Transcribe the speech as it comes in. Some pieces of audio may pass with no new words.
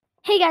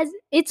Hey guys,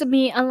 it's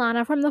me,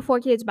 Alana from the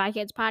 4 Kids by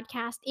Kids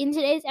podcast. In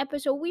today's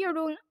episode, we are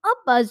doing a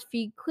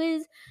BuzzFeed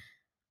quiz.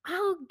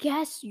 I'll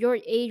guess your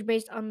age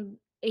based on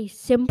a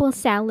simple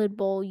salad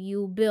bowl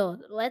you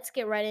build. Let's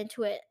get right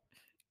into it.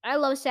 I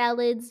love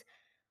salads.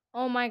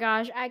 Oh my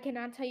gosh, I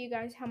cannot tell you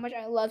guys how much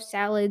I love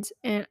salads.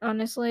 And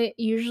honestly,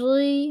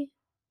 usually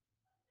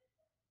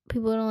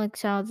people don't like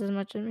salads as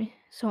much as me.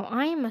 So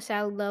I am a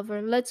salad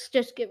lover. Let's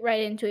just get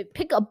right into it.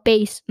 Pick a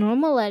base,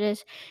 normal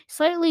lettuce,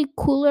 slightly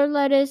cooler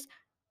lettuce,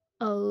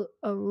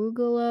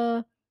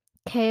 arugula,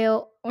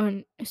 kale,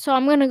 so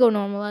I'm gonna go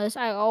normal lettuce.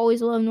 I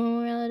always love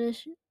normal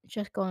lettuce.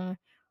 Just going.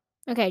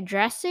 Okay,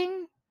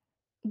 dressing,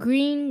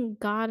 green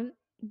god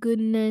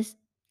goodness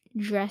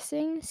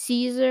dressing,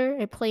 Caesar,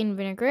 a plain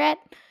vinaigrette,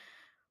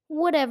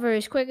 whatever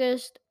is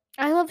quickest.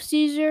 I love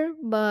Caesar,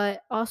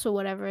 but also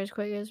whatever is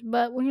quickest.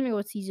 But we're gonna go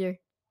with Caesar.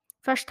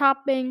 Fresh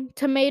topping,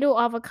 tomato,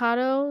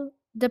 avocado.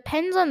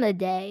 Depends on the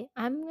day.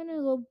 I'm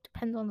gonna go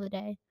depends on the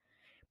day.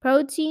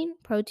 Protein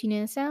in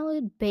a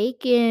salad,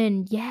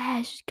 bacon.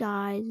 Yes,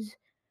 guys.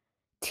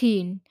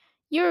 Teen.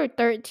 You're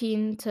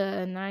 13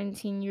 to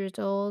 19 years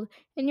old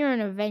and you're on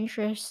an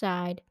adventurous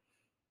side,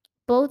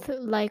 both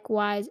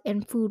likewise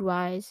and food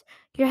wise.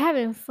 You're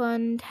having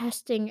fun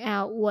testing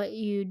out what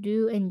you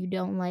do and you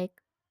don't like.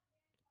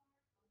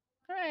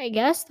 I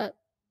guess that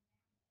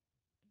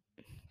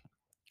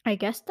I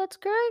guess that's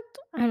correct.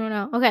 I don't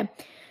know. Okay.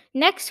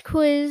 Next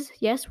quiz.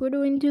 Yes, we're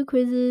doing 2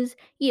 quizzes.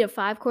 Eat a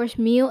 5 course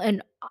meal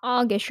and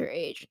I'll guess your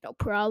age. No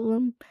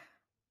problem.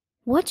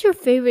 What's your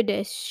favorite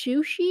dish?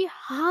 Sushi,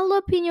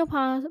 jalapeno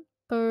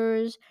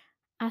poppers,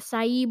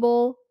 acai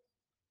bowl,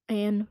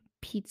 and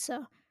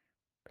pizza.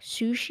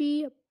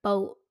 Sushi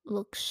boat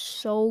looks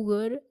so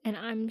good, and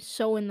I'm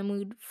so in the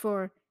mood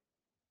for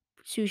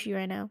sushi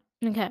right now.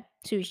 Okay,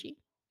 sushi.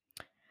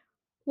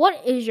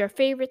 What is your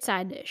favorite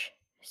side dish?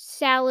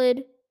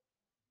 Salad,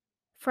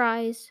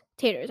 fries,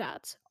 tater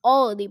tots.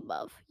 All of the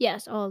above.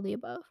 Yes, all of the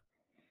above.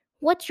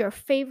 What's your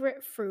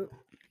favorite fruit?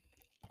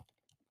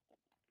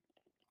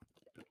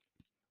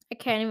 I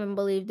can't even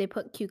believe they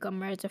put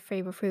cucumber as a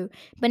favorite fruit.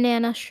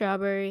 Banana,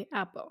 strawberry,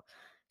 apple.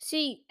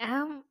 See,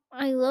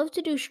 I love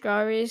to do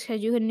strawberries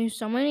because you can do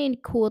so many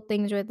cool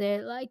things with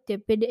it, like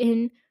dip it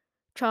in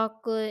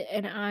chocolate,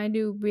 and I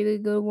do really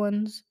good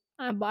ones.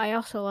 But I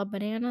also love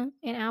banana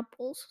and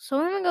apples. So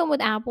I'm gonna go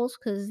with apples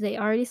because they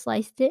already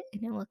sliced it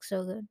and it looks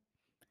so good.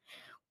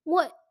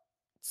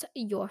 What's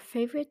your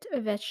favorite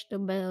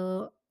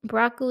vegetable?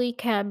 Broccoli,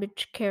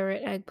 cabbage,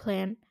 carrot,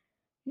 eggplant.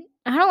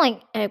 I don't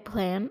like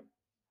eggplant.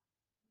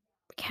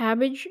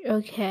 Cabbage,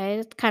 okay,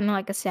 that's kind of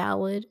like a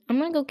salad. I'm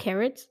gonna go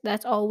carrots.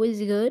 That's always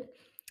good.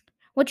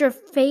 What's your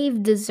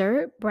fave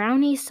dessert?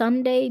 Brownie,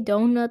 sundae,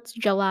 donuts,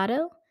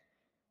 gelato?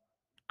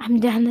 I'm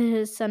down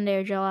to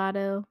sundae or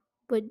gelato,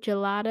 but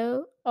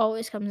gelato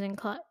always comes in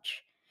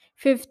clutch.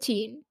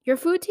 15. Your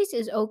food taste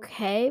is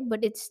okay,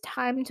 but it's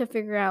time to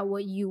figure out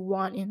what you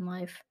want in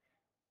life.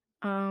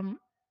 Um,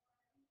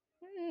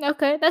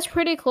 okay, that's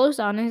pretty close,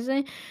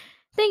 honestly.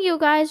 Thank you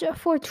guys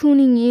for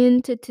tuning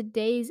in to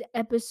today's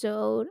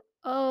episode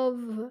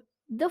of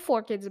the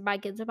 4 Kids by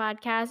Kids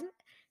podcast.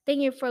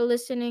 Thank you for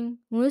listening.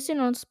 Listen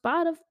on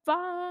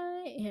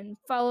Spotify and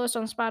follow us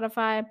on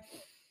Spotify.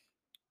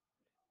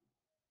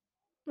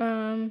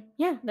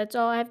 Yeah, that's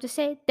all I have to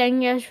say.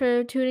 Thank you guys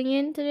for tuning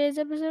in today's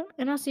episode,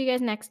 and I'll see you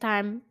guys next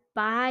time.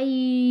 Bye.